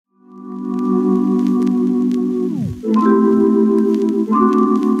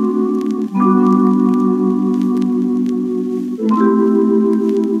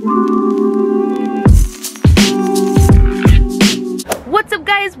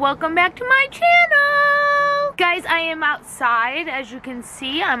welcome back to my channel. Guys, I am outside, as you can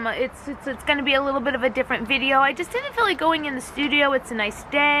see. It's gonna be a little bit of a different video. I just didn't feel like going in the studio. It's a nice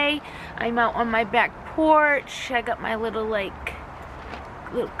day. I'm out on my back porch. I got my little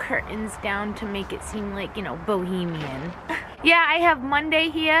curtains down to make it seem like, you know, bohemian. Yeah, I have Monday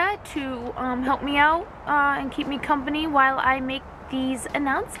here to help me out and keep me company while I make these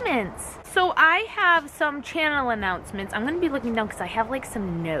announcements. So I have some channel announcements. I'm gonna be looking down because I have like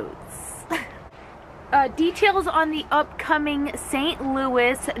some notes. Details on the upcoming St.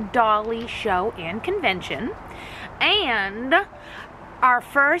 Louis Dolly show and convention, and our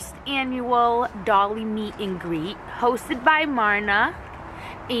first annual Dolly meet and greet hosted by Marna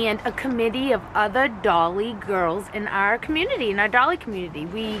and a committee of other Dolly girls in our community, in our Dolly community.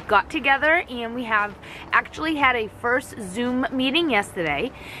 We got together and we have actually had a first Zoom meeting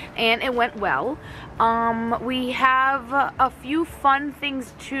yesterday, and it went well. We have a few fun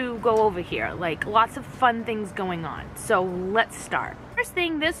things to go over here, like lots of fun things going on. So let's start. First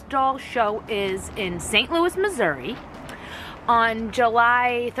thing, this doll show is in St. Louis, Missouri on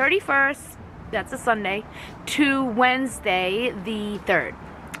July 31st, that's a Sunday, to Wednesday the 3rd.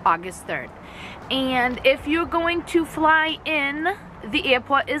 August 3rd. And if you're going to fly in, the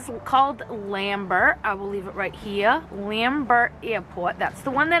airport is called Lambert. I will leave it right here. Lambert Airport. That's the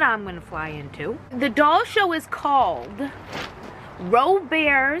one that I'm going to fly into. The doll show is called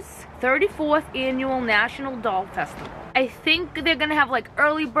Robear's 34th Annual National Doll Festival. I think they're gonna have like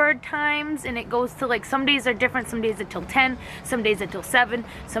early bird times, and it goes to like, some days are different. Some days until 10, some days until 7,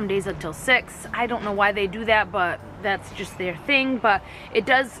 some days until 6. I don't know why they do that, but that's just their thing. But it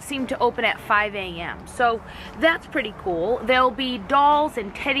does seem to open at 5 a.m. So that's pretty cool. There'll be dolls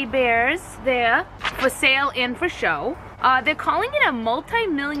and teddy bears there for sale and for show. They're calling it a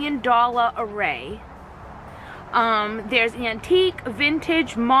multi-million-dollar array. There's antique,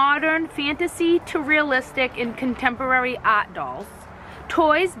 vintage, modern, fantasy to realistic, and contemporary art dolls,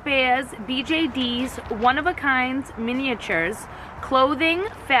 toys, bears, BJDs, one-of-a-kinds, miniatures, clothing,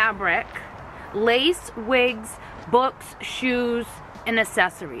 fabric, lace, wigs, books, shoes, and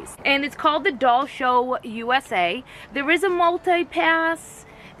accessories. And it's called the Doll Show USA. There is a multi-pass.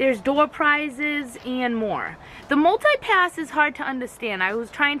 There's door prizes and more. The multi-pass is hard to understand. I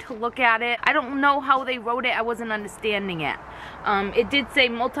was trying to look at it. I don't know how they wrote it. I wasn't understanding it. It did say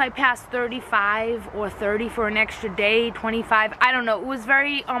multi-pass 35 or 30 for an extra day, 25. I don't know. It was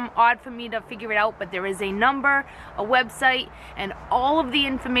very odd for me to figure it out, but there is a number, a website, and all of the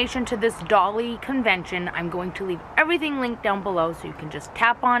information to this Dolly convention. I'm going to leave everything linked down below so you can just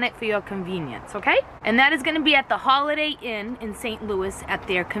tap on it for your convenience, okay? And that is going to be at the Holiday Inn in St. Louis at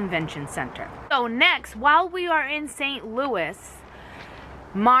their convention center. So next, while we are in St. Louis,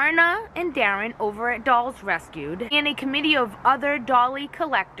 Marna and Darren over at Dolls Rescued and a committee of other Dolly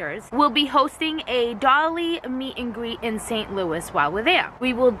collectors will be hosting a Dolly meet and greet in St. Louis while we're there.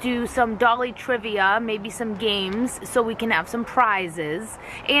 We will do some Dolly trivia, maybe some games, so we can have some prizes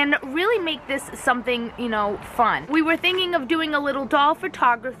and really make this something, you know, fun. We were thinking of doing a little doll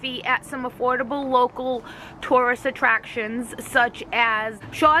photography at some affordable local tourist attractions such as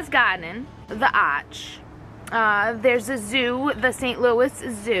Shaw's Garden, the Arch, there's a zoo, the St. Louis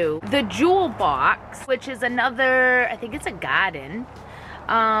Zoo, the Jewel Box, which is another, I think it's a garden,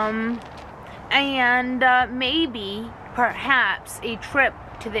 and maybe, perhaps, a trip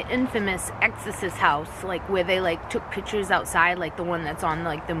to the infamous Exorcist house, like where they like took pictures outside, like the one that's on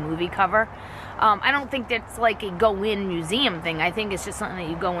like the movie cover. I don't think that's like a go-in museum thing. I think it's just something that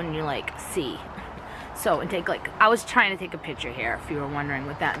you go and you like see. So, and take like, I was trying to take a picture here if you were wondering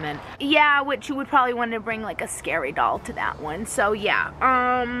what that meant. Yeah, which you would probably want to bring like a scary doll to that one. So yeah,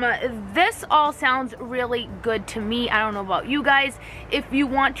 this all sounds really good to me. I don't know about you guys. If you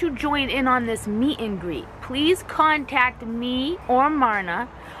want to join in on this meet and greet, please contact me or Marna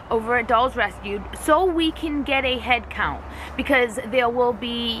over at Dolls Rescued so we can get a head count, because there will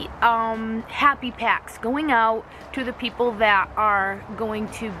be happy packs going out to the people that are going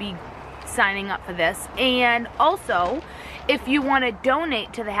to be signing up for this. And also, if you want to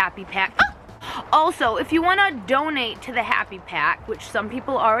donate to the happy pack, which some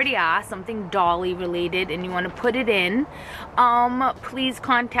people already are, something Dolly related, and you want to put it in, please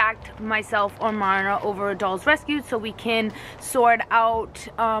contact myself or Marna over at Dolls Rescued so we can sort out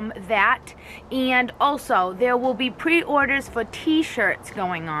that. And also, there will be pre-orders for t-shirts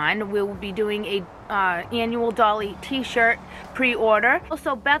going on. We will be doing a annual Dolly t-shirt pre-order.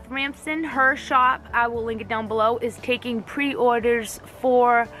 Also, Beth Ramston, her shop, I will link it down below, is taking pre-orders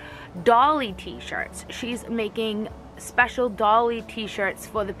for Dolly t-shirts. She's making special Dolly t-shirts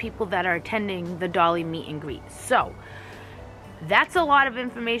for the people that are attending the Dolly meet and greet. So that's a lot of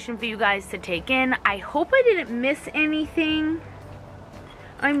information for you guys to take in. I hope I didn't miss anything.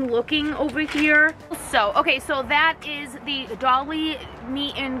 I'm looking over here. So, okay, so that is the Dolly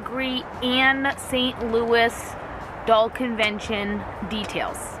meet and greet and St. Louis doll convention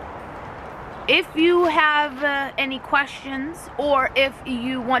details. If you have any questions, or if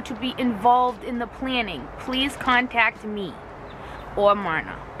you want to be involved in the planning, please contact me or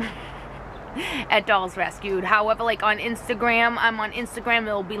Marna at Dolls Rescued. However, like on Instagram, I'm on Instagram,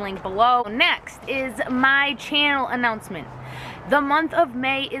 it will be linked below. Next is my channel announcement. The month of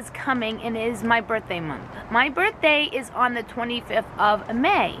May is coming and it is my birthday month. My birthday is on the 25th of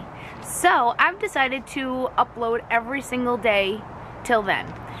May. So I've decided to upload every single day till then.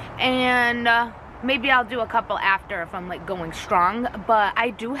 And maybe I'll do a couple after if I'm like going strong, but I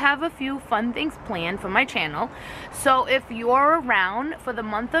do have a few fun things planned for my channel. So if you're around for the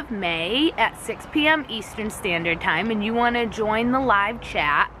month of May at 6 p.m. Eastern Standard Time and you want to join the live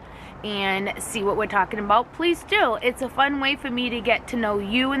chat and see what we're talking about, please do. It's a fun way for me to get to know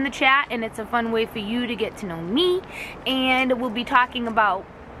you in the chat, and it's a fun way for you to get to know me, and we'll be talking about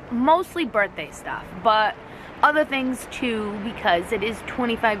mostly birthday stuff, but other things too, because it is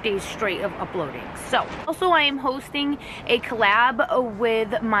 25 days straight of uploading. So also I am hosting a collab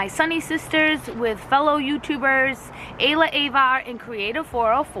with my Sunny sisters, with fellow YouTubers Ayla Avar and Creative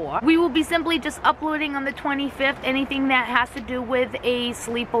 404. We will be simply just uploading on the 25th anything that has to do with a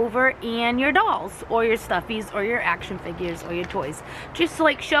sleepover and your dolls or your stuffies or your action figures or your toys. Just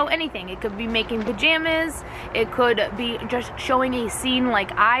like show anything. It could be making pajamas, it could be just showing a scene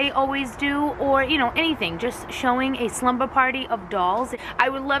like I always do, or you know, anything, just showing a slumber party of dolls. I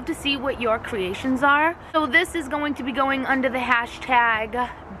would love to see what your creations are. So this is going to be going under the hashtag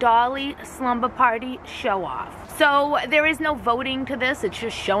Dolly Slumber Party Show Off. So there is no voting to this, it's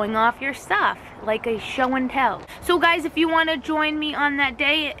just showing off your stuff, like a show and tell. So guys, if you want to join me on that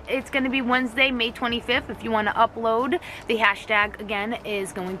day, it's going to be Wednesday, May 25th. If you want to upload, the hashtag again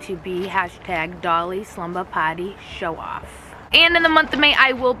is going to be hashtag Dolly Slumber Party Show Off. And in the month of May,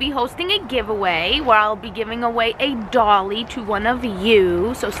 I will be hosting a giveaway where I'll be giving away a dolly to one of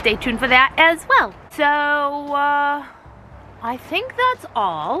you. So stay tuned for that as well. So, I think that's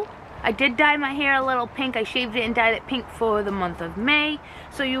all. I did dye my hair a little pink. I shaved it and dyed it pink for the month of May.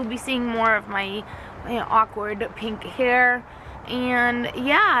 So you'll be seeing more of my awkward pink hair. And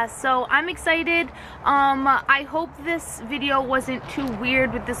yeah, so I'm excited. I hope this video wasn't too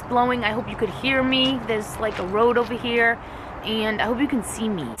weird with this blowing. I hope you could hear me. There's like a road over here, and I hope you can see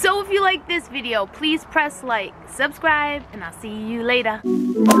me. So if you like this video, please press like, subscribe, and I'll see you later.